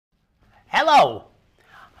Hello,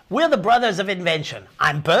 we're the Brothers of Invention.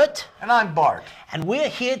 I'm Bert. And I'm Bart. And we're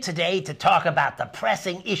here today to talk about the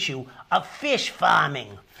pressing issue of fish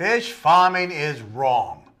farming. Fish farming is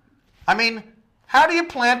wrong. I mean, how do you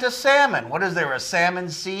plant a salmon? What is there, a salmon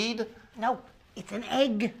seed? No, it's an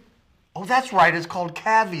egg. Oh, that's right, it's called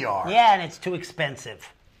caviar. Yeah, and it's too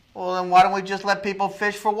expensive. Well, then why don't we just let people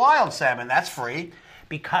fish for wild salmon? That's free.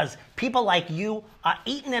 Because people like you are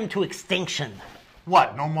eating them to extinction.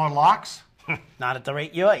 What, no more locks? Not at the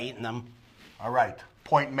rate you're eating them. All right,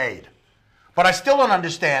 point made. But I still don't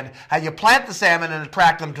understand how you plant the salmon and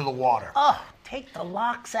attract them to the water. Oh, take the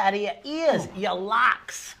locks out of your ears, your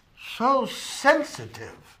locks. So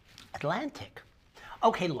sensitive. Atlantic.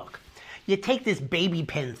 Okay, look. You take this baby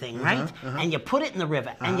pin thing, right? And you put it in the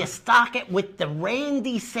river, and you stock it with the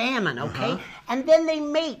randy salmon, okay? And then they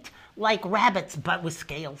mate like rabbits, but with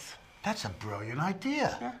scales. That's a brilliant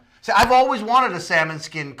idea. Yeah. See, I've always wanted a salmon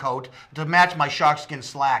skin coat to match my shark skin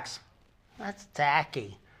slacks. That's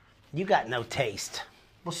tacky. You got no taste.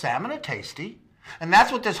 Well, salmon are tasty. And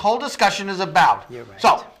that's what this whole discussion is about. You're right.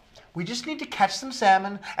 So, we just need to catch some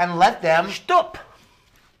salmon and let them... Stop!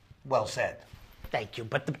 Well said. Thank you.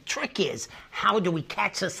 But the trick is, how do we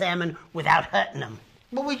catch a salmon without hurting them?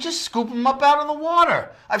 Well, we just scoop them up out of the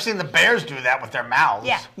water. I've seen the bears do that with their mouths.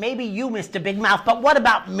 Yeah, maybe you, Mr. Big Mouth, but what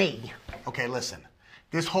about me? Okay, listen.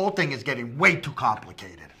 This whole thing is getting way too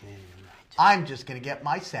complicated. I'm just going to get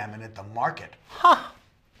my salmon at the market. Huh.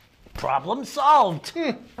 Problem solved.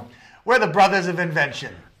 We're the Brothers of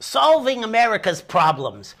Invention. Solving America's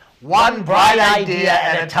problems. One bright idea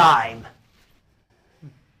at a time.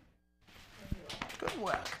 Good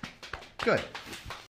work. Good.